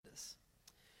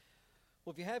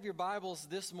Well, if you have your Bibles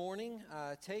this morning,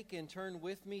 take and turn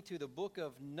with me to the book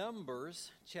of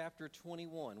Numbers, chapter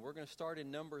 21. We're going to start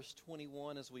in Numbers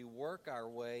 21 as we work our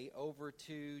way over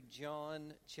to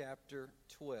John chapter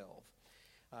 12.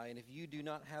 And if you do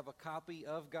not have a copy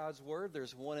of God's Word,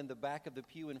 there's one in the back of the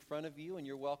pew in front of you, and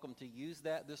you're welcome to use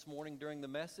that this morning during the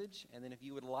message. And then if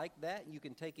you would like that, you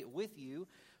can take it with you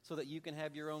so that you can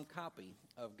have your own copy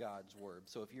of God's Word.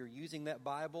 So if you're using that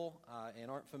Bible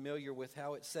and aren't familiar with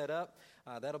how it's set up,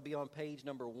 that'll be on page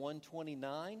number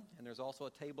 129. And there's also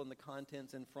a table in the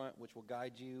contents in front which will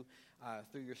guide you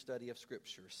through your study of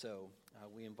Scripture. So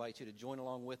we invite you to join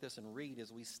along with us and read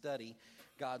as we study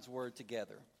God's Word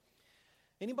together.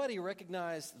 Anybody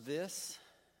recognize this?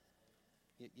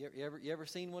 You ever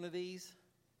seen one of these?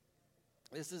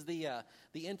 This is the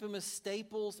infamous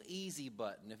Staples Easy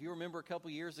Button. If you remember a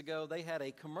couple years ago, they had a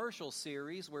commercial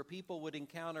series where people would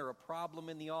encounter a problem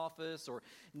in the office or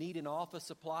need an office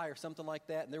supply or something like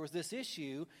that. And there was this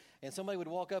issue, and somebody would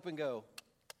walk up and go,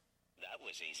 "That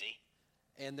was easy."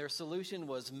 And their solution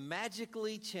was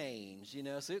magically changed,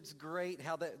 so it's great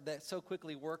how that so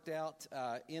quickly worked out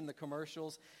in the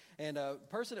commercials. And a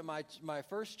person at my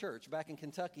first church back in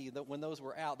Kentucky, when those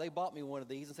were out, they bought me one of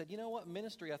these and said, "You know what,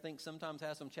 ministry I think sometimes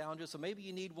has some challenges, so maybe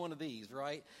you need one of these,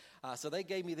 right?" So they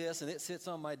gave me this, and it sits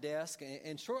on my desk.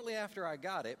 And shortly after I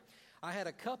got it, I had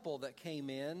a couple that came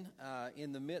in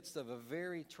the midst of a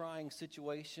very trying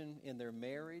situation in their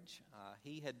marriage.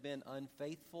 He had been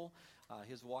unfaithful.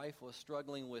 His wife was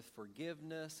struggling with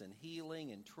forgiveness and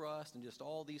healing and trust and just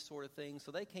all these sort of things.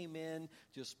 So they came in,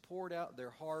 just poured out their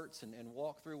hearts and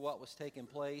walked through what was taking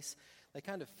place. They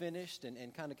kind of finished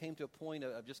and kind of came to a point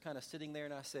of just kind of sitting there,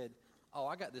 and I said, "Oh,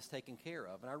 I got this taken care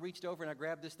of." And I reached over and I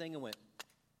grabbed this thing and went,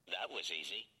 "That was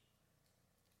easy."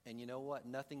 And you know what?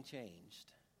 Nothing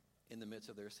changed in the midst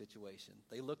of their situation.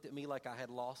 They looked at me like I had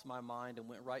lost my mind and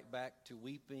went right back to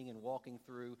weeping and walking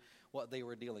through what they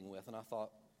were dealing with. And I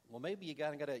thought, well, maybe you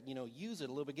got to use it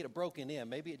a little bit, get it broken in.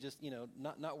 Maybe it just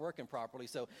not working properly.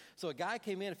 So a guy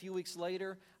came in a few weeks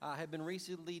later, had been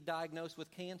recently diagnosed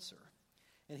with cancer.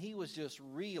 And he was just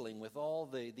reeling with all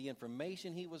the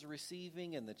information he was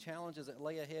receiving and the challenges that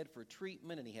lay ahead for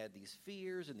treatment. And he had these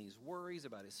fears and these worries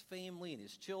about his family and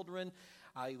his children.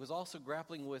 He was also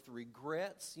grappling with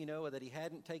regrets, that he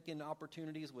hadn't taken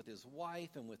opportunities with his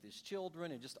wife and with his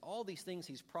children and just all these things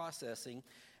he's processing.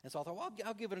 And so I thought, well,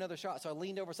 I'll give it another shot. So I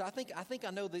leaned over. So I think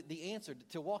I know the answer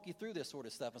to walk you through this sort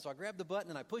of stuff. And so I grabbed the button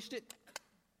and I pushed it.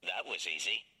 "That was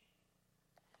easy."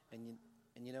 And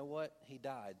you know what? He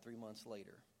died 3 months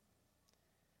later.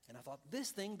 And I thought,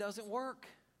 this thing doesn't work.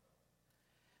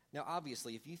 Now,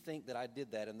 obviously, if you think that I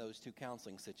did that in those two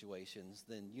counseling situations,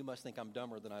 then you must think I'm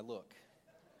dumber than I look,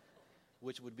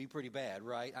 which would be pretty bad,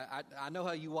 right? I know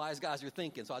how you wise guys are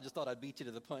thinking, so I just thought I'd beat you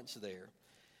to the punch there.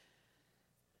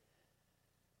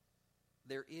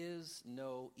 There is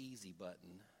no easy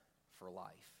button for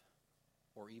life,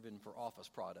 or even for office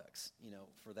products,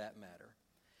 for that matter.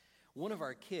 One of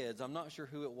our kids, I'm not sure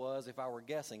who it was. If I were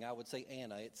guessing, I would say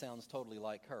Anna. It sounds totally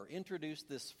like her. Introduced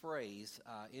this phrase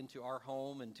into our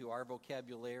home and to our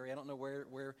vocabulary. I don't know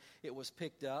where it was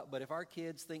picked up, but if our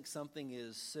kids think something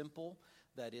is simple,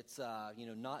 that it's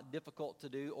not difficult to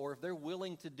do, or if they're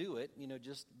willing to do it,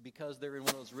 just because they're in one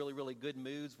of those really, really good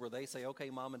moods where they say, "Okay,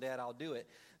 Mom and Dad, I'll do it,"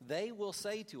 they will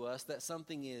say to us that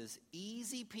something is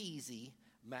easy peasy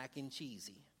mac and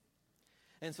cheesy.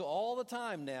 And so all the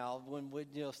time now,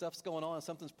 when stuff's going on,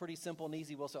 something's pretty simple and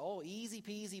easy, we'll say, "Oh, easy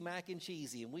peasy mac and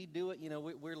cheesy," and we do it.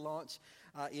 We're launched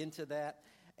into that.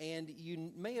 And you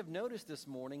may have noticed this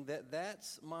morning that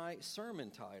that's my sermon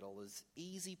title, is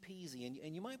Easy Peasy.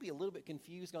 And you might be a little bit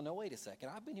confused, going, "No, wait a second.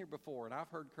 I've been here before, and I've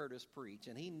heard Curtis preach,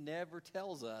 and he never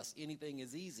tells us anything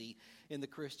is easy in the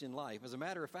Christian life. As a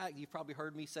matter of fact, you've probably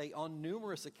heard me say on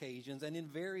numerous occasions and in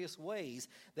various ways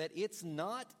that it's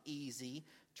not easy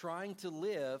trying to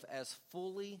live as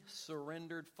fully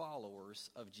surrendered followers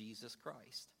of Jesus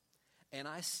Christ." And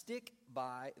I stick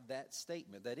by that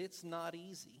statement, that it's not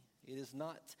easy. It is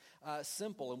not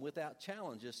simple and without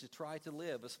challenges to try to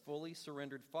live as fully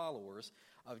surrendered followers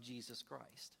of Jesus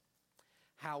Christ.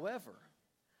 However,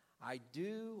 I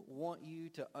do want you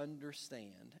to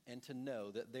understand and to know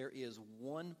that there is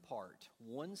one part,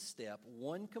 one step,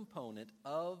 one component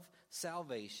of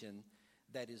salvation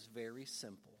that is very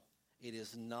simple. It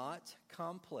is not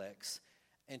complex.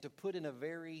 And to put in a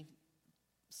very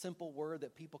simple word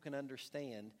that people can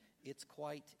understand, it's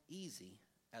quite easy,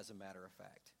 as a matter of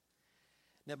fact.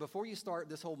 Now, before you start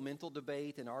this whole mental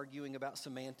debate and arguing about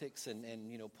semantics and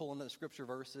pulling the scripture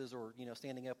verses or,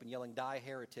 standing up and yelling, "Die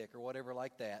heretic," or whatever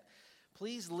like that,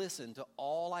 Please listen to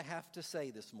all I have to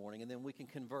say this morning, and then we can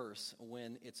converse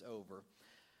when it's over.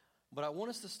 But I want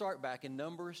us to start back in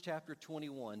Numbers chapter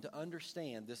 21 to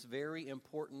understand this very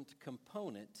important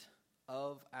component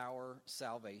of our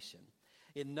salvation.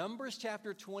 In Numbers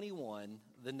chapter 21,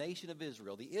 the nation of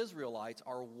Israel, the Israelites,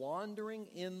 are wandering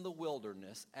in the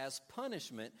wilderness as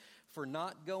punishment for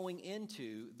not going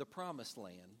into the promised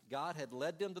land. God had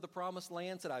led them to the promised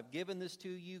land, said, I've given this to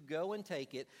you, go and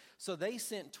take it. So they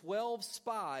sent 12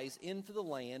 spies into the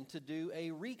land to do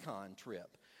a recon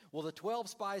trip. Well, the 12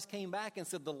 spies came back and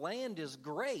said, the land is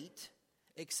great,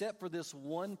 except for this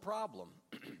one problem.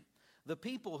 The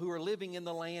people who are living in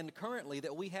the land currently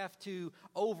that we have to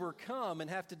overcome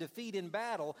and have to defeat in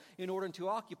battle in order to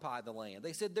occupy the land.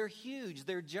 They said they're huge,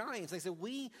 they're giants. They said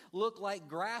we look like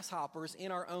grasshoppers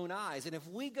in our own eyes. And if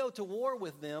we go to war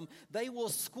with them, they will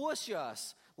squish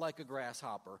us like a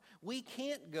grasshopper. We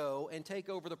can't go and take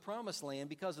over the promised land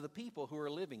because of the people who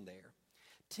are living there.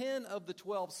 10 of the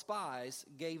 12 spies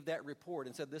gave that report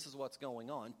and said, this is what's going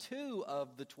on. 2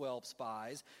 of the 12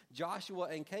 spies, Joshua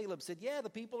and Caleb, said, yeah, the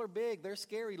people are big, they're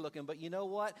scary looking, but you know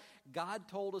what? God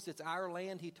told us it's our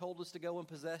land. He told us to go in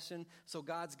possession, so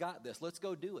God's got this. Let's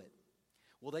go do it.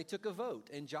 Well, they took a vote,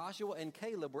 and Joshua and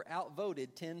Caleb were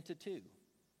outvoted 10-2.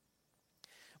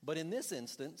 But in this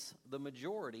instance, the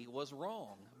majority was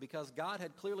wrong because God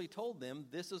had clearly told them,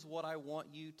 this is what I want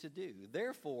you to do.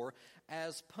 Therefore,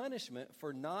 as punishment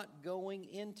for not going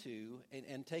into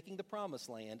and taking the promised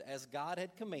land, as God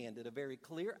had commanded, a very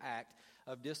clear act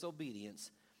of disobedience,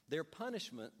 their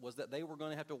punishment was that they were going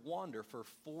to have to wander for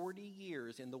 40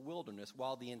 years in the wilderness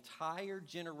while the entire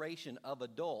generation of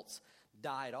adults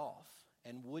died off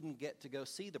and wouldn't get to go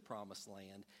see the promised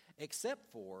land,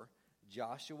 except for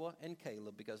Joshua and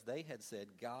Caleb, because they had said,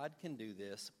 God can do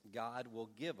this. God will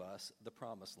give us the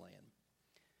promised land.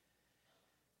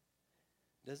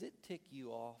 Does it tick you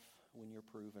off when you're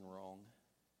proven wrong?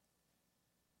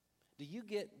 Do you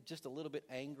get just a little bit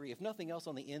angry, if nothing else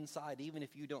on the inside, even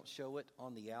if you don't show it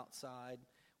on the outside,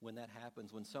 when that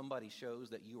happens, when somebody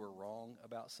shows that you were wrong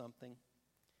about something?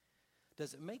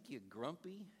 Does it make you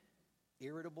grumpy,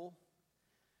 irritable,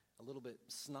 a little bit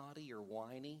snotty or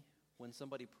whiny when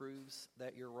somebody proves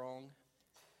that you're wrong?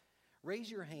 Raise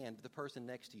your hand if the person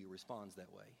next to you responds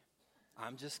that way.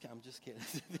 I'm just kidding.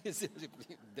 This is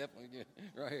definitely good.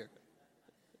 Right here.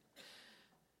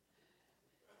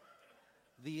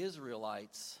 The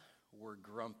Israelites were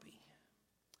grumpy.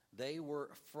 They were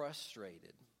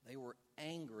frustrated. They were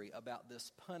angry about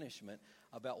this punishment,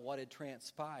 about what had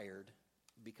transpired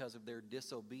because of their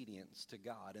disobedience to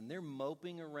God. And they're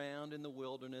moping around in the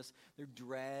wilderness. They're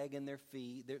dragging their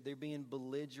feet. They're being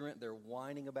belligerent. They're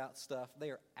whining about stuff. They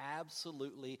are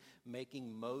absolutely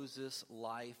making Moses'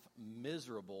 life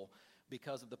miserable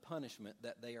because of the punishment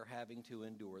that they are having to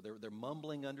endure. They're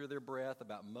mumbling under their breath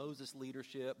about Moses'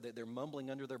 leadership. They're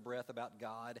mumbling under their breath about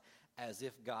God as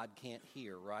if God can't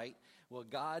hear, right? Well,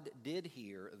 God did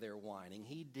hear their whining.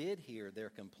 He did hear their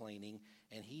complaining,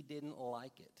 and he didn't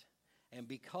like it. And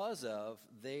because of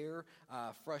their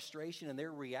frustration and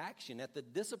their reaction at the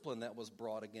discipline that was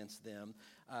brought against them,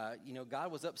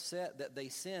 God was upset that they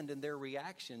sinned in their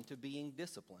reaction to being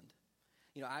disciplined.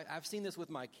 I've seen this with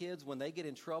my kids. When they get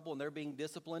in trouble and they're being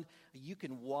disciplined, you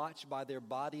can watch by their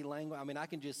body language. I mean, I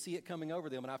can just see it coming over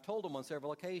them. And I've told them on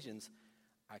several occasions,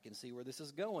 I can see where this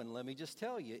is going. Let me just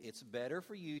tell you, it's better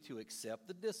for you to accept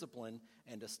the discipline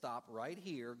and to stop right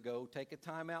here, go take a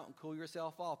time out and cool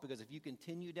yourself off, because if you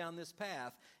continue down this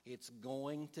path, it's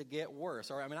going to get worse.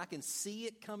 Or, I can see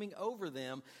it coming over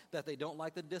them that they don't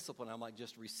like the discipline. I'm like,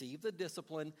 just receive the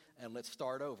discipline and let's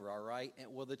start over, all right?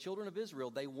 And well, the children of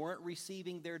Israel, they weren't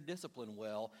receiving their discipline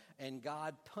well, and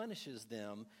God punishes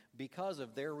them because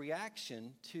of their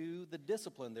reaction to the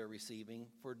discipline they're receiving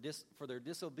for their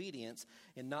disobedience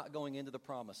in not going into the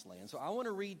promised land. So I want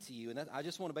to read to you, and I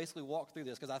just want to basically walk through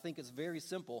this because I think it's very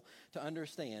simple to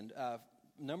understand.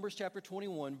 Numbers chapter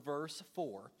 21, verse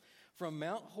 4. From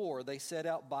Mount Hor they set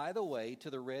out by the way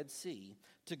to the Red Sea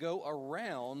to go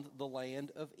around the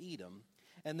land of Edom.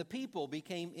 And the people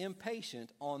became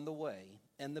impatient on the way.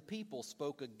 And the people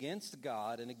spoke against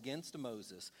God and against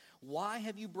Moses. Why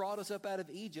have you brought us up out of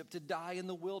Egypt to die in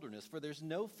the wilderness? For there's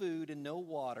no food and no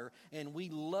water, and we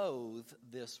loathe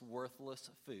this worthless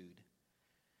food.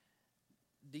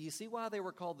 Do you see why they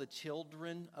were called the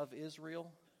children of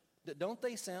Israel? Don't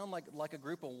they sound like a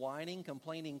group of whining,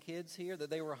 complaining kids here?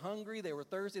 That they were hungry, they were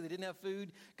thirsty, they didn't have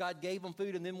food. God gave them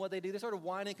food, and then what they do? They started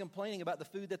whining, complaining about the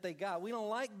food that they got. We don't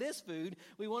like this food.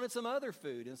 We wanted some other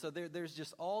food. And so there's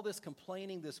just all this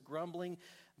complaining, this grumbling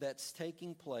that's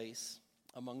taking place.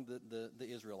 among the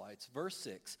Israelites. Verse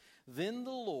 6, then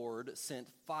the Lord sent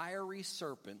fiery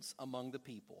serpents among the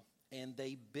people, and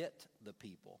they bit the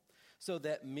people, so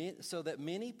that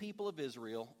many people of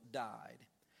Israel died.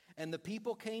 And the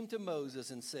people came to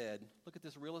Moses and said, look at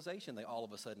this realization they all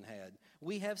of a sudden had.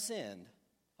 We have sinned.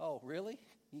 Oh, really?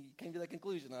 You came to that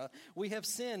conclusion, huh? We have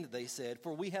sinned, they said,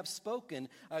 for we have spoken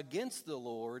against the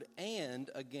Lord and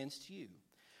against you.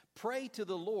 Pray to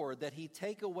the Lord that he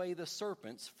take away the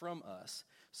serpents from us.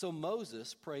 So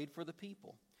Moses prayed for the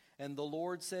people. And the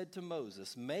Lord said to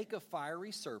Moses, make a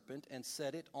fiery serpent and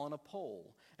set it on a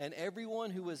pole. And everyone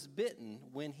who is bitten,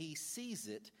 when he sees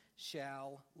it,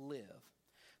 shall live.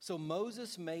 So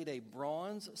Moses made a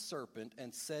bronze serpent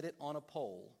and set it on a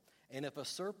pole. And if a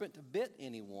serpent bit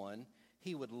anyone,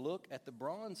 he would look at the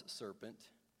bronze serpent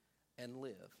and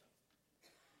live.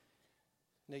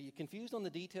 Now, you confused on the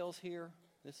details here?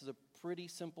 This is a pretty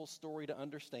simple story to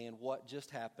understand what just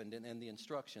happened and the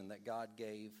instruction that God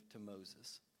gave to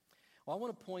Moses. Well, I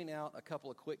want to point out a couple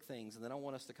of quick things, and then I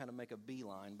want us to kind of make a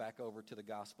beeline back over to the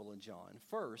Gospel of John.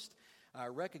 First, I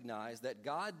recognize that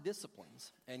God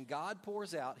disciplines, and God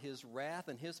pours out his wrath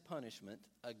and his punishment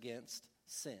against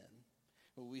sin.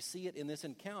 We see it in this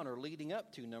encounter leading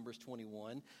up to Numbers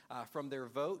 21, from their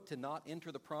vote to not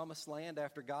enter the promised land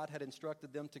after God had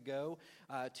instructed them to go,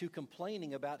 to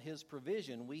complaining about his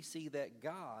provision. We see that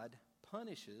God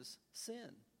punishes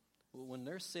sin. When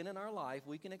there's sin in our life,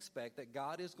 we can expect that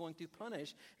God is going to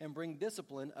punish and bring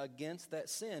discipline against that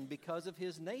sin because of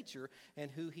his nature and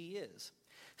who he is.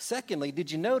 Secondly,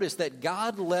 did you notice that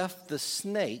God left the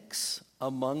snakes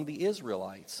among the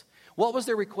Israelites? What was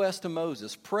their request to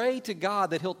Moses? Pray to God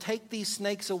that he'll take these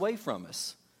snakes away from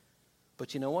us.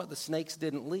 But you know what? The snakes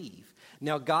didn't leave.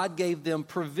 Now, God gave them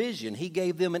provision. He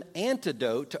gave them an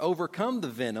antidote to overcome the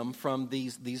venom from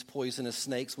these poisonous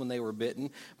snakes when they were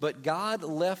bitten. But God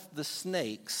left the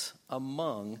snakes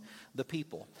among the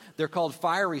people. They're called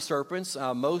fiery serpents.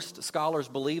 Most scholars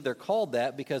believe they're called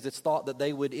that because it's thought that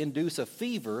they would induce a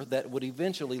fever that would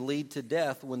eventually lead to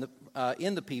death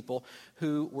in the people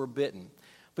who were bitten.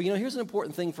 But here's an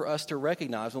important thing for us to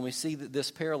recognize when we see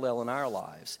this parallel in our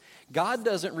lives. God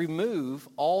doesn't remove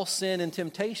all sin and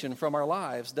temptation from our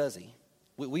lives, does he?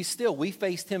 We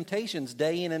face temptations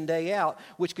day in and day out,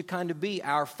 which could kind of be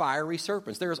our fiery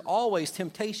serpents. There is always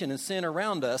temptation and sin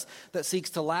around us that seeks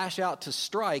to lash out, to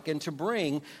strike, and to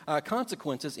bring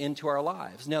consequences into our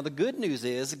lives. Now, the good news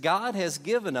is God has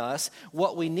given us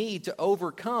what we need to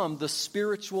overcome the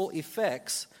spiritual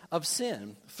effects of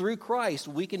sin. Through Christ,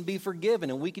 we can be forgiven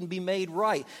and we can be made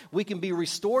right. We can be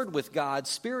restored with God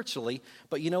spiritually.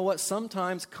 But you know what?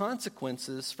 Sometimes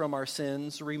consequences from our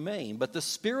sins remain. But the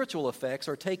spiritual effects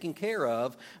are taken care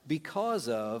of because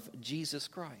of Jesus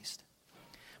Christ.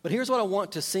 But here's what I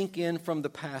want to sink in from the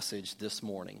passage this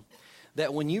morning.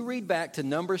 That when you read back to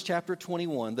Numbers chapter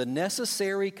 21, the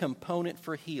necessary component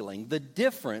for healing, the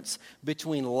difference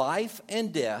between life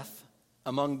and death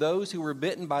among those who were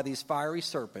bitten by these fiery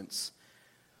serpents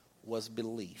was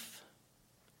belief.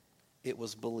 It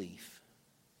was belief.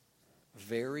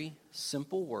 Very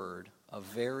simple word, a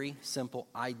very simple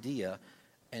idea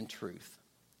and truth.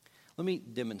 Let me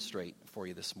demonstrate for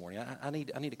you this morning. I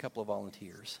need a couple of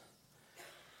volunteers.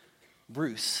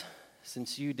 Bruce,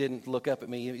 since you didn't look up at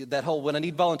me, that whole when I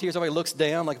need volunteers, everybody looks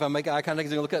down, like if I make eye contact,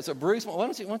 they're going to look up. So Bruce, why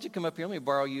don't you come up here? Let me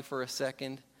borrow you for a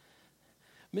second.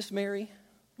 Miss Mary,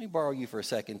 let me borrow you for a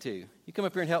second too. You come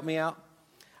up here and help me out.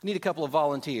 I need a couple of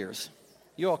volunteers.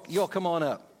 You all come on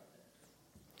up.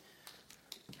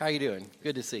 How you doing?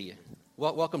 Good to see you.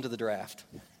 Welcome to the draft.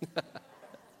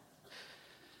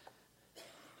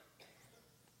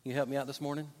 You help me out this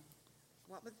morning?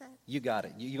 What was that? You got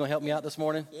it. You going to help me out this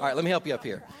morning? Yeah. All right, let me help you up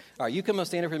here. All right, you come and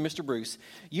stand up here, Mr. Bruce.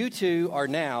 You two are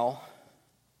now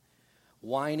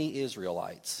whiny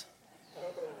Israelites.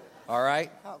 All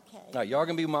right? Okay. All right, y'all are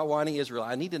going to be my whiny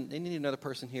Israelites. I need another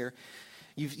person here.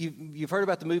 You've heard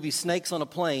about the movie Snakes on a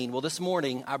Plane. Well, this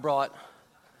morning I brought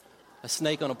a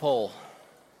snake on a pole.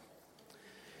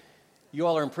 You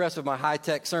all are impressed with my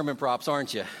high-tech sermon props,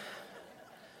 aren't you?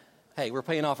 Hey, we're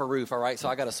paying off a roof, all right? So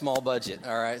I got a small budget,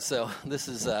 all right? So this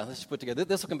is let's just put together.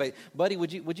 This will convey. Buddy,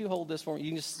 would you hold this for me? You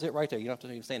can just sit right there. You don't have to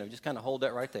even stand up. Just kind of hold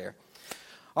that right there.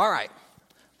 All right.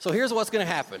 So here's what's going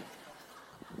to happen.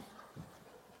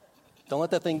 Don't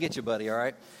let that thing get you, buddy, all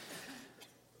right?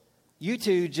 You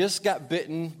two just got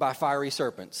bitten by fiery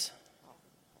serpents.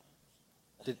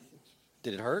 Did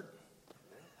it hurt?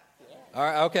 All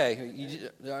right, okay.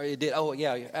 You did. Oh,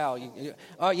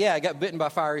 yeah. I got bitten by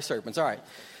fiery serpents. All right.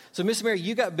 So, Miss Mary,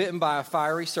 you got bitten by a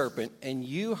fiery serpent, and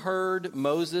you heard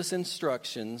Moses'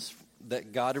 instructions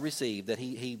that God had received, that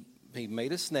he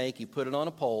made a snake, he put it on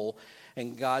a pole,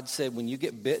 And God said, when you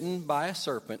get bitten by a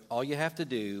serpent, all you have to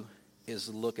do is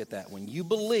look at that. When you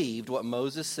believed what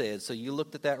Moses said, so you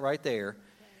looked at that right there,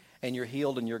 and you're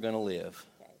healed and you're going to live.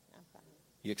 Okay, I'm fine.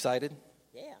 You excited?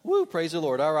 Yeah. Woo, praise the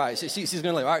Lord. All right, she's going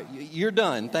to live. All right, you're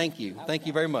done. Thank you. Thank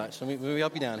you very much. Let me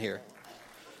help you down here.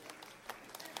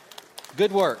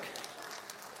 Good work.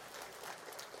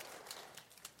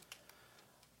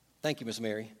 Thank you, Miss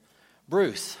Mary.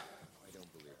 Bruce. I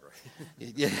don't believe,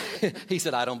 right? Yeah, he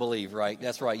said, I don't believe, right?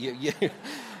 That's right.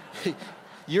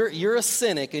 You're a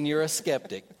cynic and you're a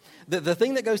skeptic. The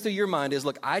thing that goes through your mind is,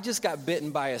 look, I just got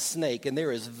bitten by a snake and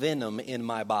there is venom in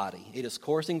my body. It is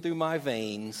coursing through my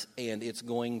veins and it's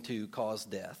going to cause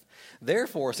death.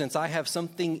 Therefore, since I have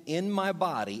something in my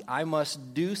body, I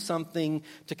must do something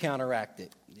to counteract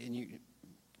it. And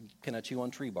can I chew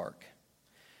on tree bark?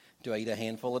 Do I eat a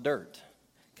handful of dirt?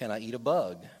 Can I eat a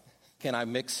bug? Can I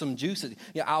mix some juices?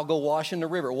 Yeah, I'll go wash in the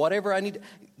river. Whatever I need,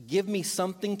 give me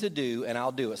something to do, and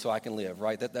I'll do it so I can live,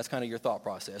 right? That's kind of your thought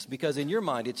process. Because in your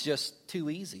mind, it's just too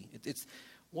easy. It's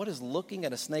what is looking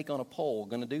at a snake on a pole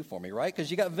going to do for me, right? Because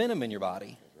you got venom in your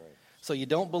body. Right. So you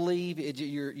don't believe,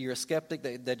 you're a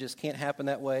skeptic that just can't happen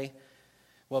that way.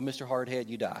 Well, Mr. Hardhead,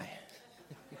 you die.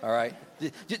 All right?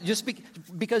 Just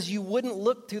because you wouldn't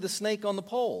look to the snake on the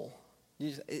pole.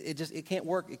 It can't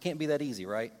work. It can't be that easy,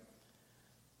 right?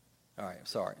 All right,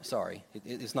 sorry.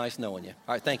 It's nice knowing you.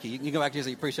 All right, thank you. You can go back to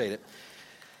you. Appreciate it.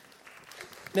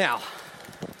 Now,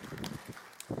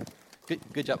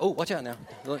 good job. Oh, watch out now.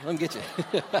 Let me get you.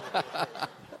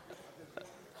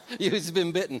 You've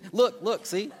been bitten. Look,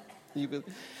 see? I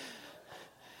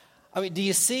mean, do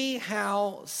you see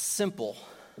how simple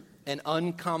and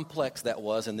uncomplex that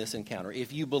was in this encounter?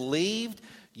 If you believed,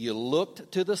 you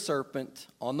looked to the serpent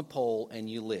on the pole and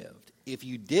you lived. If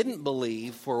you didn't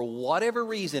believe for whatever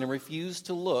reason and refused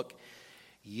to look,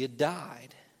 you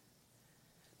died.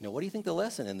 Now, what do you think the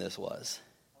lesson in this was?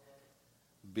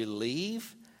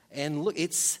 Believe and look.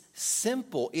 It's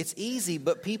simple. It's easy,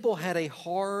 but people had a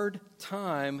hard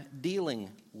time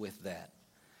dealing with that.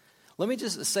 Let me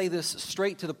just say this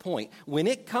straight to the point. When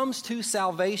it comes to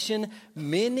salvation,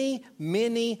 many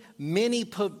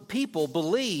people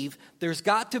believe there's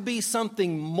got to be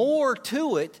something more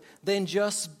to it than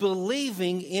just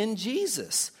believing in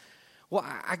Jesus. Well,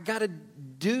 I got to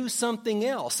do something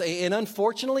else. And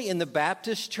unfortunately, in the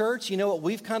Baptist church, you know what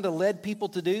we've kind of led people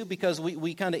to do, because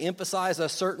we kind of emphasize a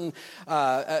certain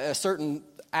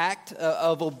act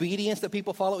of obedience that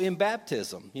people follow in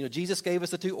baptism. You know, Jesus gave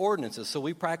us the two ordinances, so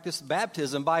we practice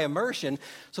baptism by immersion.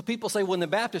 So people say, well, in the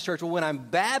Baptist church, well, when I'm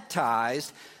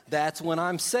baptized, that's when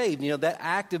I'm saved. You know, that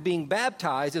act of being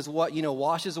baptized is what,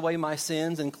 washes away my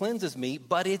sins and cleanses me,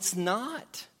 but it's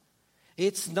not.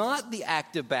 It's not the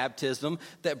act of baptism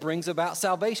that brings about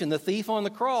salvation. The thief on the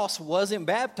cross wasn't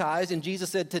baptized, and Jesus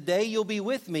said, today you'll be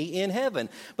with me in heaven.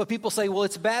 But people say, well,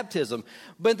 it's baptism.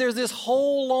 But there's this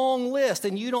whole long list,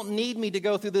 and you don't need me to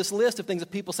go through this list of things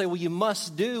that people say, well, you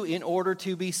must do in order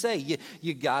to be saved.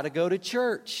 You got to go to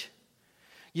church.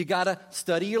 You got to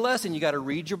study your lesson. You got to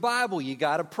read your Bible. You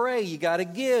got to pray. You got to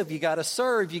give. You got to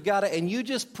serve. And you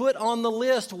just put on the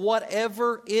list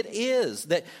whatever it is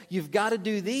that you've got to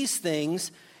do these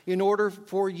things in order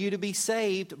for you to be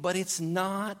saved. But it's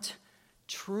not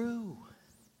true.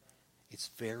 It's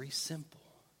very simple.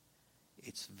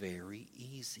 It's very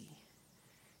easy.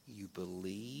 You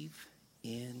believe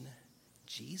in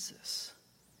Jesus.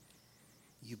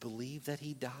 You believe that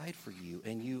he died for you,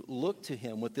 and you look to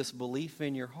him with this belief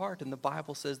in your heart, and the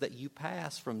Bible says that you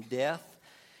pass from death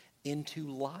into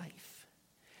life.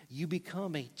 You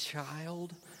become a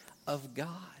child of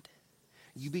God.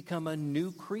 You become a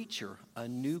new creature, a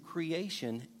new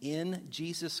creation in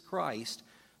Jesus Christ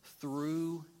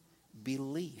through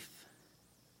belief.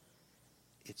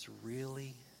 It's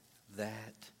really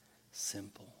that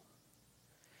simple.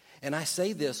 And I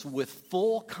say this with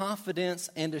full confidence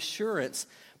and assurance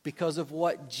because of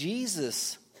what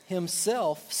Jesus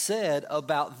himself said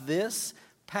about this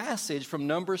passage from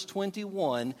Numbers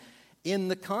 21 in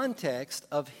the context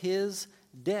of his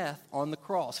death on the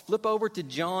cross. Flip over to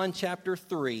John chapter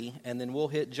 3, and then we'll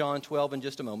hit John 12 in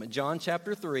just a moment. John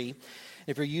chapter 3.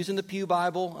 If you're using the Pew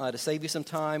Bible, to save you some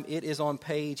time, it is on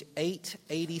page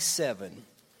 887.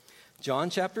 John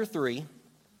chapter 3.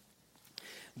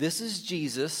 This is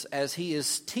Jesus as he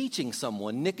is teaching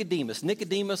someone, Nicodemus.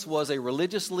 Nicodemus was a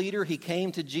religious leader. He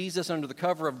came to Jesus under the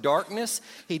cover of darkness.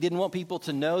 He didn't want people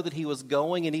to know that he was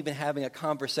going and even having a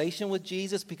conversation with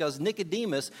Jesus, because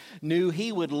Nicodemus knew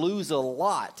he would lose a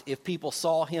lot if people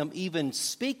saw him even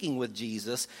speaking with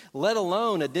Jesus, let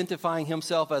alone identifying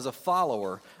himself as a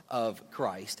follower of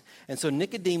Christ. And so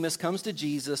Nicodemus comes to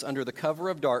Jesus under the cover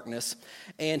of darkness,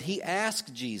 and he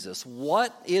asks Jesus,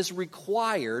 what is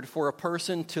required for a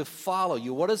person to follow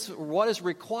you? What is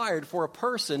required for a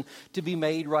person to be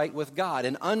made right with God?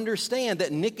 And understand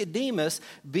that Nicodemus,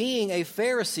 being a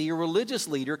Pharisee, a religious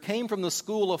leader, came from the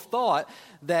school of thought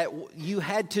that you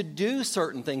had to do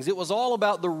certain things. It was all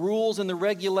about the rules and the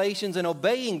regulations, and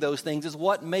obeying those things is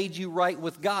what made you right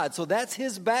with God. So that's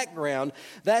his background.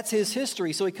 That's his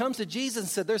history. So he comes to Jesus and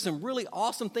said, there's some really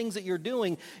awesome things that you're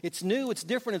doing. It's new, it's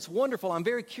different, it's wonderful. I'm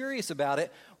very curious about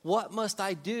it. What must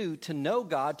I do to know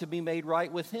God, to be made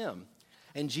right with him?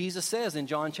 And Jesus says in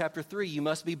John chapter 3, you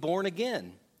must be born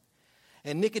again.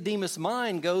 And Nicodemus'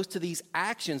 mind goes to these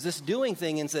actions, this doing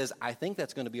thing, and says, I think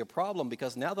that's going to be a problem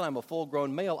because now that I'm a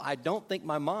full-grown male, I don't think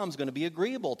my mom's going to be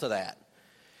agreeable to that.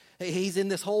 He's in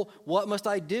this whole, what must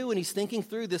I do? And he's thinking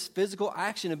through this physical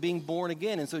action of being born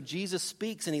again. And so Jesus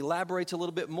speaks and he elaborates a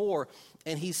little bit more.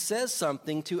 And he says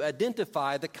something to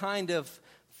identify the kind of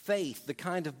faith, the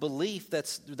kind of belief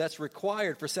that's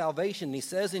required for salvation. And he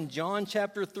says in John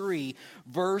chapter 3,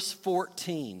 verse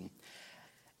 14,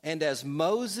 and as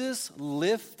Moses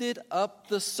lifted up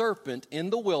the serpent in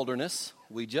the wilderness,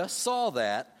 we just saw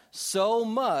that, so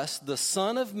must the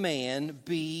Son of Man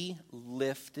be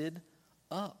lifted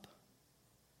up.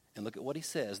 And look at what he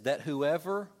says, that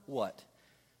whoever, what?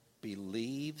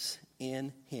 Believes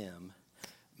in him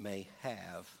may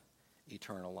have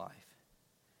eternal life.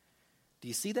 Do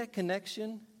you see that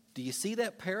connection? Do you see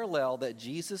that parallel that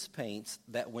Jesus paints,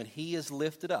 that when he is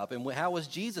lifted up? And how was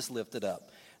Jesus lifted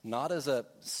up? Not as a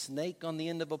snake on the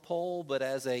end of a pole, but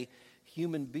as a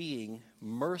human being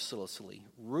mercilessly,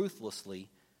 ruthlessly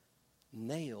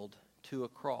nailed to a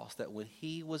cross. That when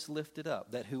he was lifted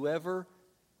up, that whoever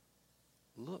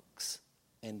looks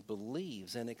and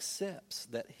believes and accepts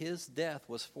that his death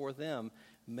was for them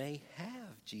may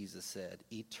have, Jesus said,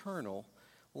 eternal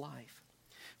life.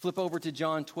 Flip over to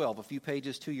John 12, a few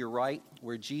pages to your right,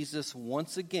 where Jesus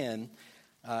once again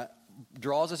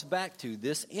draws us back to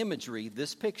this imagery,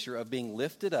 this picture of being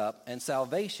lifted up and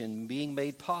salvation being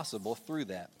made possible through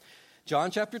that.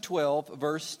 John chapter 12,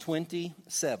 verse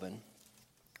 27.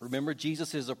 Remember,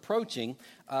 Jesus is approaching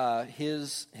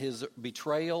his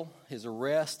betrayal, his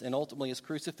arrest, and ultimately his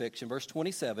crucifixion. Verse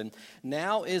 27,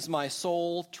 now is my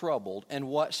soul troubled, and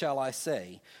what shall I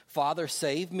say? Father,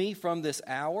 save me from this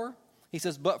hour. He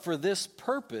says, but for this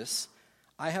purpose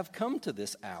I have come to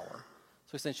this hour.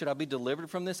 So he's saying, should I be delivered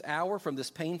from this hour, from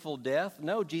this painful death?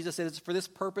 No, Jesus said, it's for this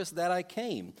purpose that I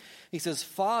came. He says,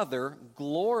 Father,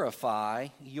 glorify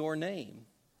your name.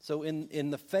 So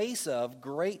in the face of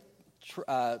great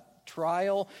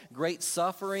trial, great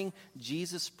suffering,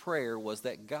 Jesus' prayer was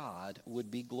that God would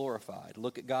be glorified.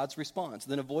 Look at God's response.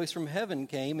 Then a voice from heaven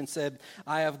came and said,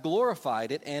 I have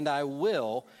glorified it, and I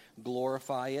will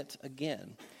glorify it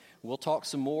again. We'll talk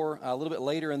some more a little bit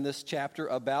later in this chapter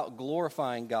about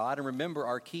glorifying God. And remember,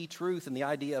 our key truth and the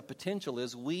idea of potential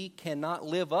is we cannot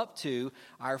live up to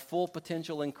our full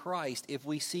potential in Christ if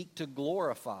we seek to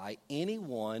glorify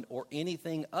anyone or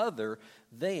anything other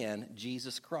than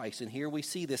Jesus Christ. And here we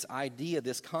see this idea,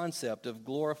 this concept of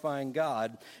glorifying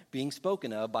God being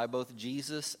spoken of by both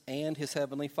Jesus and his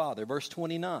heavenly Father. Verse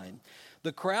 29.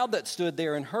 The crowd that stood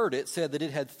there and heard it said that it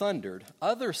had thundered.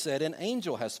 Others said an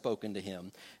angel has spoken to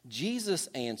him. Jesus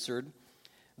answered,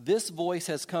 this voice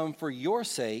has come for your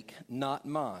sake, not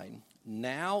mine.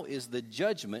 Now is the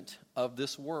judgment of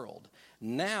this world.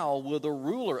 Now will the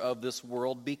ruler of this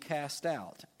world be cast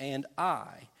out. And I,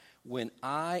 when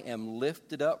I am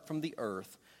lifted up from the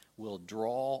earth, will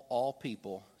draw all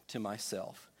people to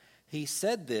myself. He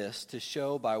said this to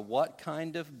show by what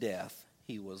kind of death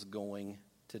he was going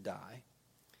to die.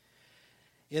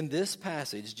 In this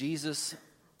passage, Jesus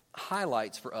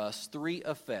highlights for us three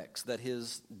effects that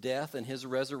his death and his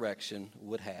resurrection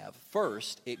would have.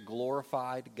 First, it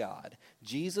glorified God.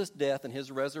 Jesus' death and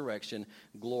his resurrection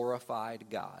glorified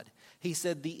God. He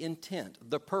said the intent,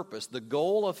 the purpose, the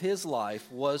goal of his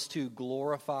life was to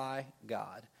glorify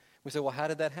God. We say, well, how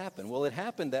did that happen? Well, it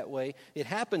happened that way. It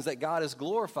happens that God is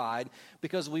glorified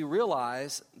because we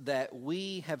realize that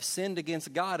we have sinned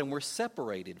against God and we're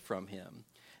separated from him.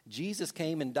 Jesus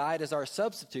came and died as our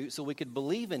substitute so we could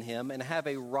believe in him and have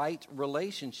a right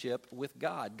relationship with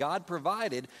God. God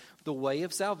provided the way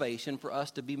of salvation for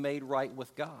us to be made right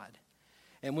with God.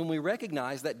 And when we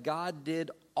recognize that God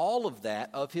did all of that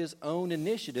of his own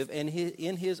initiative and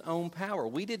in his own power,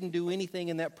 we didn't do anything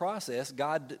in that process.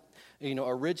 God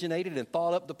originated and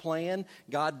thought up the plan.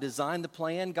 God designed the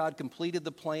plan. God completed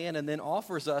the plan and then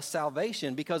offers us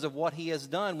salvation because of what he has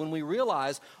done. When we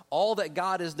realize all that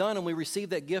God has done and we receive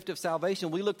that gift of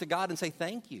salvation, we look to God and say,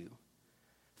 thank you.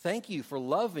 Thank you for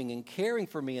loving and caring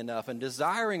for me enough and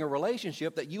desiring a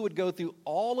relationship that you would go through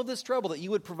all of this trouble, that you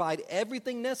would provide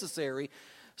everything necessary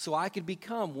so I could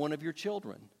become one of your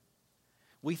children.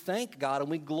 We thank God and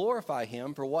we glorify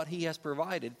him for what he has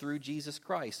provided through Jesus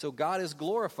Christ. So God is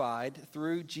glorified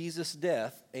through Jesus'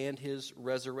 death and his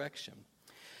resurrection.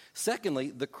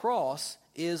 Secondly, the cross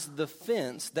is the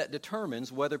fence that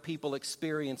determines whether people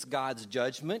experience God's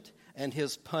judgment and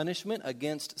his punishment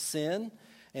against sin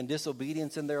and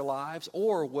disobedience in their lives,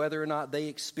 or whether or not they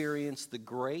experience the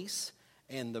grace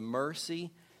and the mercy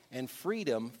and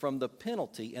freedom from the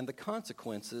penalty and the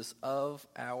consequences of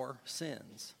our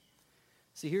sins.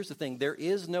 See, here's the thing. There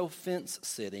is no fence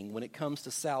sitting when it comes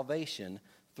to salvation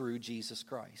through Jesus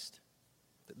Christ.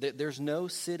 There's no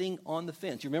sitting on the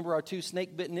fence. You remember our two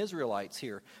snake-bitten Israelites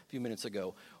here a few minutes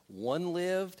ago. One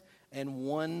lived and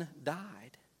one died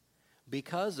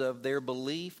because of their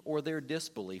belief or their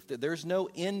disbelief. There's no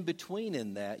in-between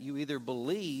in that. You either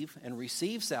believe and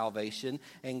receive salvation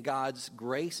and God's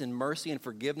grace and mercy and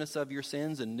forgiveness of your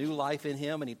sins and new life in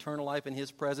him and eternal life in his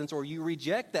presence, or you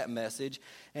reject that message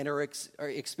and or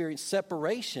experience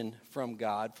separation from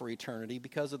God for eternity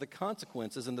because of the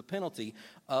consequences and the penalty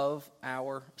of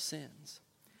our sins.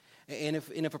 And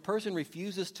if a person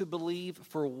refuses to believe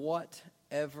for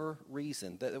whatever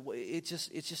reason, it's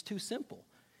just too simple.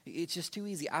 It's just too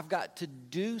easy. I've got to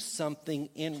do something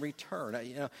in return.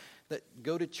 That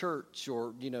go to church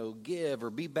or, give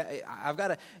or be back. I've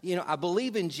got to, I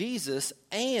believe in Jesus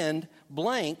and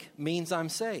blank means I'm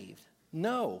saved.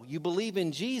 No, you believe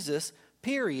in Jesus,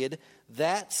 period.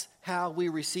 That's how we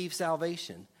receive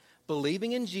salvation.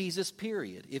 Believing in Jesus,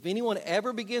 period. If anyone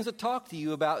ever begins to talk to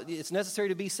you about it's necessary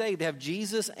to be saved, to have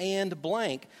Jesus and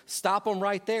blank, stop them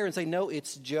right there and say, no,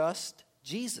 it's just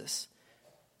Jesus.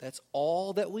 That's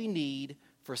all that we need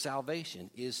for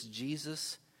salvation is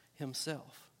Jesus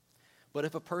himself. But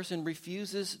if a person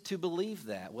refuses to believe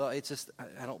that, well, it's just,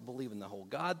 I don't believe in the whole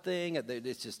God thing.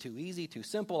 It's just too easy, too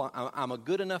simple. I'm a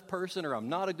good enough person or I'm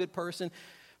not a good person.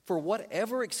 For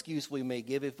whatever excuse we may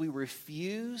give, if we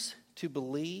refuse to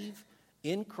believe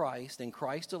in Christ and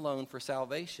Christ alone for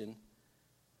salvation,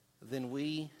 then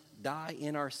we die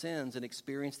in our sins and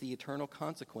experience the eternal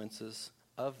consequences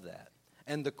of that.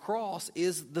 And the cross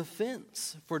is the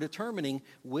fence for determining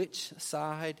which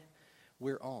side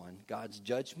we're on. God's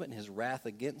judgment and his wrath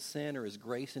against sin, or his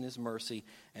grace and his mercy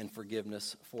and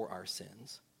forgiveness for our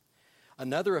sins.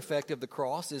 Another effect of the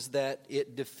cross is that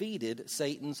it defeated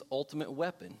Satan's ultimate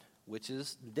weapon, which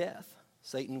is death.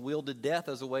 Satan wielded death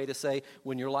as a way to say,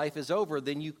 when your life is over,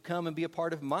 then you come and be a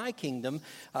part of my kingdom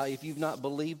if you've not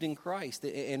believed in Christ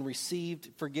and received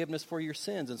forgiveness for your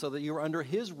sins. And so that you're under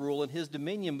his rule and his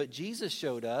dominion. But Jesus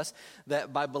showed us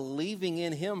that by believing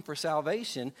in him for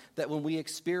salvation, that when we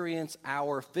experience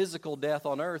our physical death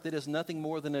on earth, it is nothing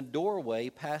more than a doorway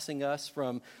passing us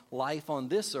from life on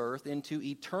this earth into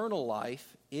eternal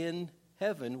life in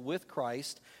heaven with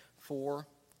Christ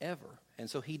forever. And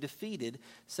so he defeated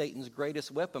Satan's greatest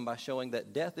weapon by showing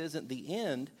that death isn't the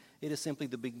end, it is simply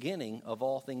the beginning of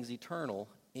all things eternal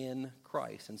in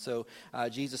Christ. And so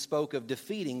Jesus spoke of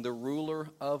defeating the ruler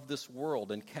of this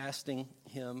world and casting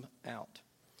him out.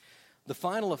 The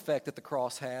final effect that the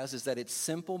cross has is that its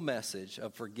simple message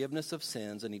of forgiveness of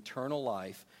sins and eternal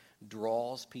life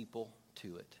draws people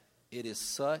to it. It is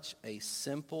such a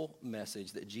simple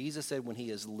message that Jesus said when he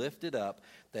is lifted up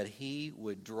that he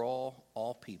would draw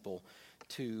all people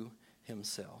to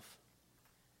himself.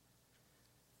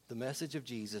 The message of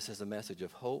Jesus is a message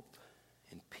of hope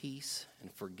and peace and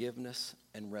forgiveness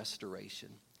and restoration.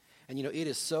 And it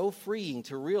is so freeing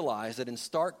to realize that in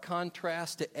stark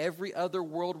contrast to every other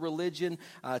world religion,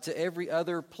 to every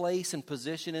other place and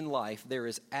position in life, there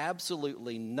is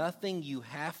absolutely nothing you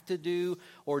have to do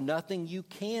or nothing you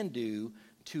can do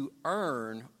to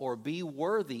earn or be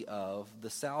worthy of the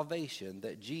salvation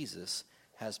that Jesus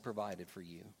has provided for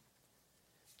you.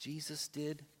 Jesus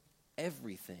did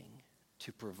everything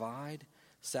to provide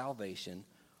salvation.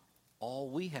 All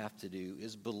we have to do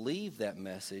is believe that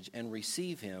message and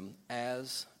receive him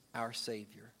as our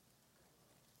Savior.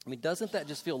 I mean, doesn't that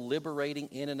just feel liberating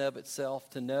in and of itself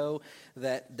to know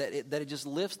that it just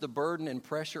lifts the burden and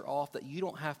pressure off, that you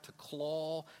don't have to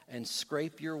claw and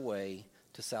scrape your way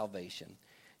to salvation?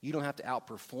 You don't have to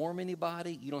outperform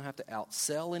anybody. You don't have to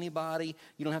outsell anybody.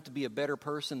 You don't have to be a better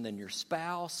person than your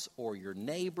spouse or your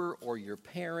neighbor or your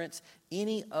parents,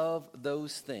 any of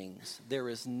those things. There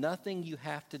is nothing you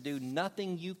have to do,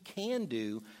 nothing you can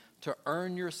do to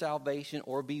earn your salvation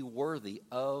or be worthy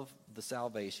of the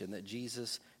salvation that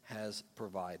Jesus has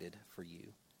provided for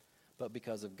you. But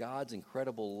because of God's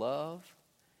incredible love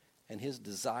and his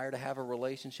desire to have a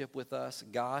relationship with us,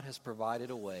 God has provided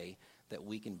a way that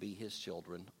we can be his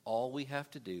children. All we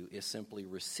have to do is simply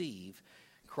receive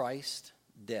Christ's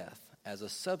death as a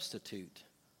substitute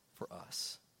for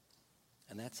us.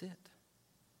 And that's it.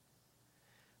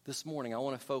 This morning, I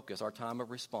want to focus our time of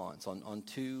response on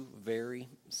two very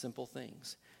simple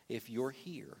things. If you're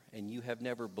here and you have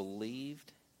never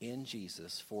believed in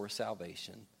Jesus for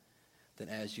salvation, then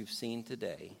as you've seen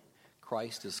today,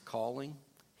 Christ is calling,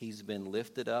 he's been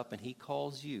lifted up, and he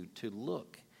calls you to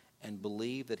look and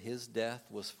believe that his death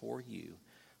was for you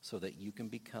so that you can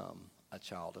become a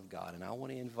child of God. And I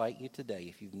want to invite you today,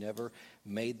 if you've never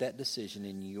made that decision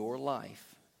in your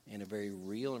life in a very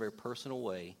real and very personal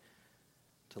way,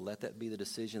 to let that be the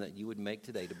decision that you would make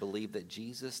today, to believe that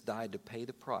Jesus died to pay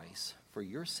the price for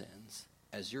your sins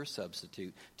as your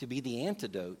substitute, to be the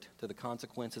antidote to the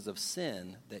consequences of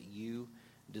sin that you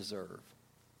deserve.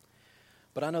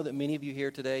 But I know that many of you here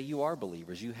today, you are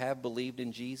believers. You have believed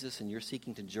in Jesus, and you're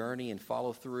seeking to journey and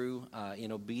follow through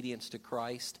in obedience to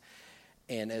Christ.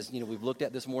 And as we've looked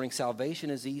at this morning, salvation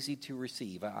is easy to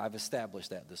receive. I've established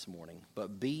that this morning.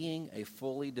 But being a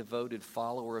fully devoted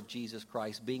follower of Jesus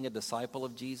Christ, being a disciple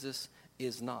of Jesus,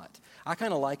 is not. I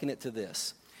kind of liken it to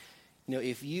this.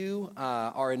 If you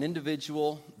are an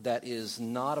individual that is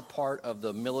not a part of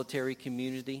the military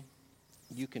community,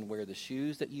 you can wear the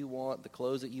shoes that you want, the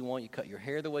clothes that you want, you cut your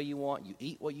hair the way you want, you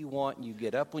eat what you want, you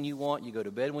get up when you want, you go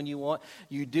to bed when you want,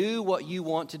 you do what you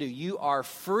want to do. You are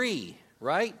free,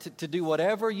 right, to do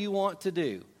whatever you want to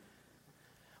do.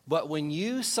 But when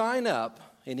you sign up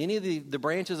in any of the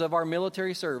branches of our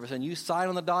military service and you sign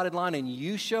on the dotted line and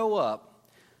you show up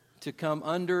to come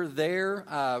under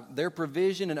their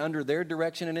provision and under their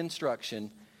direction and instruction,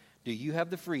 do you have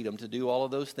the freedom to do all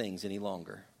of those things any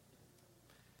longer?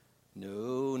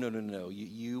 No.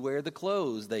 You wear the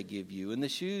clothes they give you and the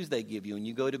shoes they give you, and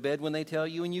you go to bed when they tell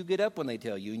you, and you get up when they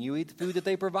tell you, and you eat the food that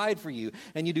they provide for you,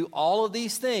 and you do all of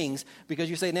these things because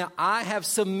you say, now I have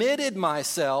submitted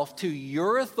myself to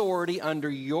your authority under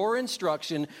your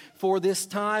instruction for this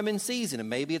time and season. And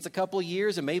maybe it's a couple of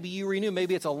years, and maybe you renew,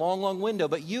 maybe it's a long window,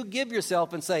 but you give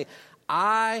yourself and say,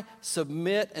 I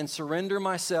submit and surrender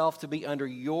myself to be under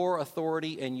your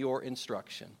authority and your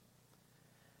instruction.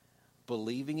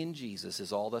 Believing in Jesus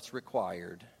is all that's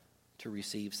required to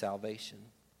receive salvation,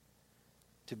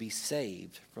 to be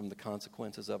saved from the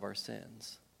consequences of our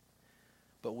sins.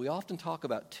 But we often talk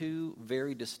about two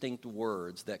very distinct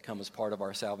words that come as part of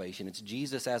our salvation. It's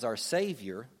Jesus as our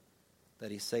Savior,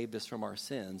 that he saved us from our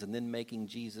sins, and then making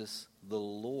Jesus the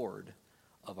Lord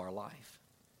of our life.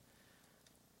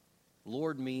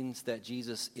 Lord means that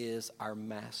Jesus is our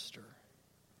master.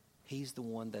 He's the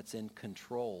one that's in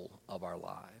control of our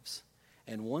lives.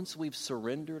 And once we've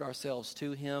surrendered ourselves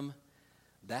to him,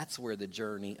 that's where the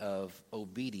journey of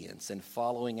obedience and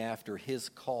following after his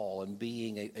call and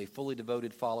being a fully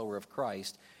devoted follower of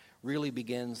Christ really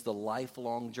begins the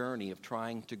lifelong journey of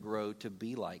trying to grow to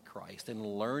be like Christ and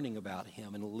learning about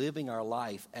him and living our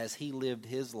life as he lived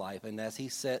his life and as he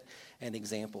set an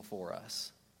example for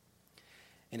us.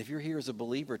 And if you're here as a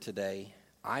believer today,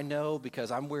 I know,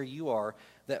 because I'm where you are,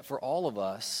 that for all of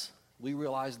us, we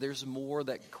realize there's more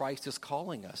that Christ is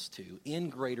calling us to in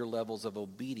greater levels of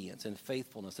obedience and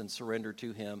faithfulness and surrender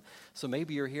to him. So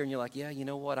maybe you're here and you're like, yeah, you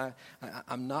know what,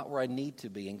 I'm not where I need to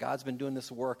be, and God's been doing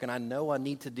this work, and I know I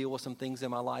need to deal with some things in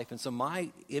my life. And so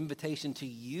my invitation to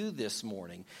you this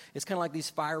morning is kind of like these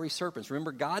fiery serpents.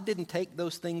 Remember, God didn't take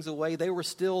those things away. They were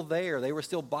still there. They were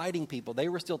still biting people. They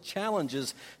were still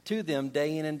challenges to them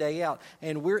day in and day out.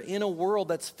 And we're in a world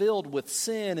that's filled with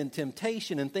sin and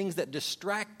temptation and things that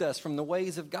distract us from the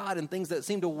ways of God and things that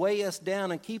seem to weigh us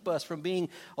down and keep us from being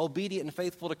obedient and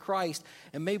faithful to Christ.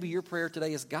 And maybe your prayer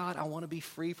today is, God, I want to be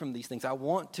free from these things. I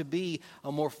want to be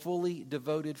a more fully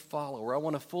devoted follower. I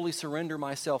want to fully surrender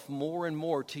myself more and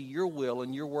more to your will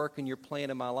and your work and your plan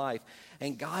in my life.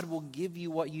 And God will give you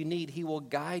what you need. He will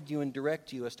guide you and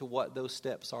direct you as to what those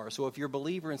steps are. So if you're a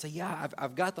believer and say, yeah,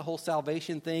 I've got the whole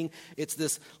salvation thing, it's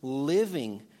this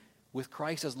living with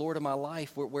Christ as Lord of my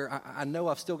life, where I know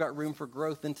I've still got room for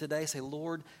growth. And today say,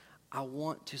 Lord, I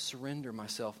want to surrender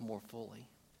myself more fully.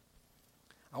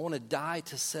 I want to die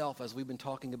to self, as we've been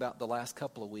talking about the last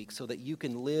couple of weeks, so that you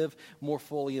can live more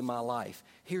fully in my life.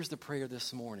 Here's the prayer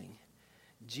this morning.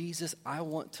 Jesus, I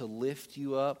want to lift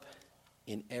you up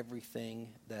in everything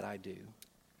that I do,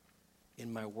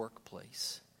 in my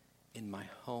workplace, in my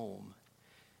home,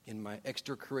 in my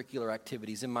extracurricular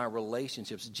activities, in my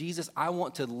relationships. Jesus, I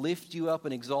want to lift you up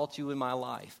and exalt you in my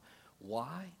life.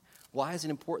 Why? Why is it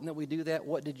important that we do that?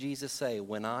 What did Jesus say?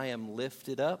 When I am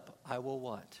lifted up, I will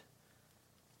what?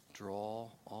 Draw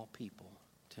all people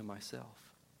to myself.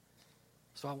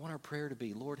 So I want our prayer to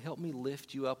be, Lord, help me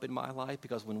lift you up in my life,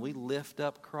 because when we lift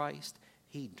up Christ,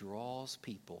 he draws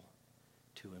people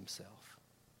to himself.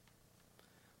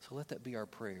 So let that be our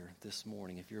prayer this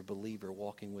morning if you're a believer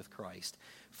walking with Christ.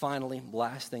 Finally,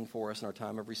 last thing for us in our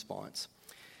time of response.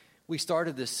 We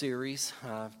started this series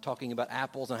talking about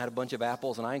apples, and I had a bunch of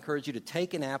apples, and I encourage you to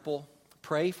take an apple,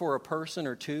 pray for a person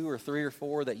or two or three or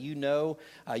four that you know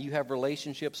you have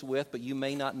relationships with, but you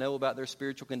may not know about their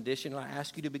spiritual condition. And I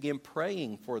ask you to begin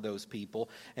praying for those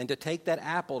people and to take that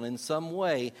apple and in some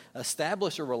way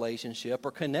establish a relationship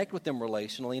or connect with them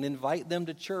relationally and invite them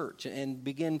to church and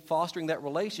begin fostering that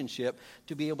relationship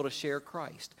to be able to share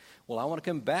Christ. Well, I want to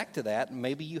come back to that.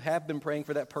 Maybe you have been praying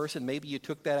for that person. Maybe you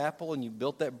took that apple and you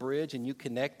built that bridge and you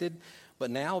connected. But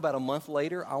now, about a month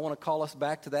later, I want to call us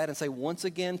back to that and say, once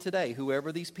again today,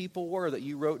 whoever these people were that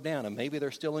you wrote down, and maybe they're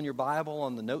still in your Bible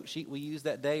on the note sheet we used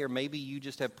that day, or maybe you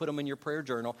just have put them in your prayer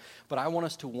journal, but I want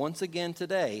us to once again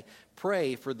today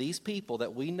pray for these people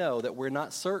that we know that we're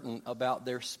not certain about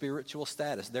their spiritual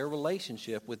status, their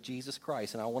relationship with Jesus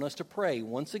Christ. And I want us to pray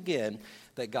once again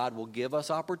that God will give us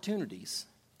opportunities,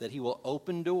 that he will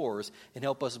open doors and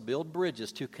help us build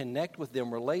bridges to connect with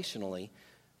them relationally,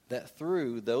 that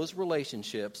through those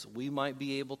relationships we might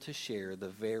be able to share the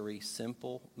very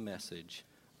simple message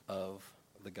of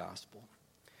the gospel.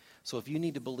 So if you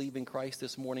need to believe in Christ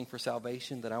this morning for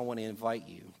salvation, then I want to invite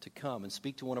you to come and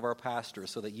speak to one of our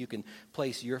pastors so that you can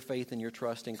place your faith and your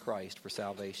trust in Christ for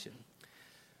salvation.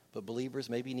 But believers,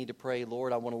 maybe you need to pray,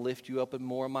 Lord, I want to lift you up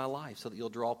more in my life so that you'll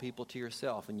draw people to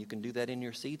yourself. And you can do that in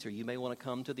your seats, or you may want to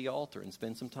come to the altar and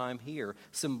spend some time here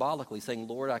symbolically saying,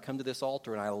 Lord, I come to this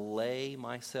altar and I lay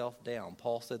myself down.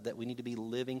 Paul said that we need to be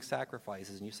living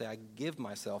sacrifices. And you say, I give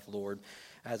myself, Lord,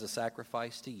 as a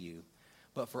sacrifice to you.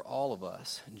 But for all of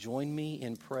us, join me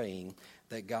in praying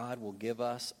that God will give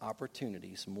us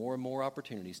opportunities, more and more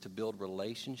opportunities, to build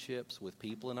relationships with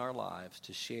people in our lives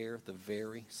to share the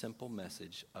very simple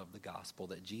message of the gospel,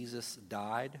 that Jesus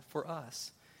died for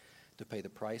us to pay the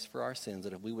price for our sins,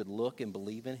 that if we would look and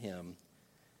believe in him,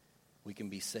 we can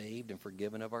be saved and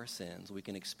forgiven of our sins. We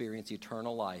can experience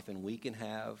eternal life, and we can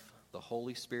have the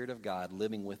Holy Spirit of God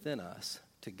living within us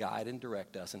to guide and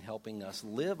direct us and helping us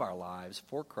live our lives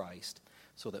for Christ,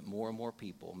 so that more and more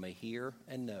people may hear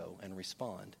and know and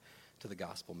respond to the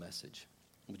gospel message.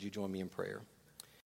 Would you join me in prayer?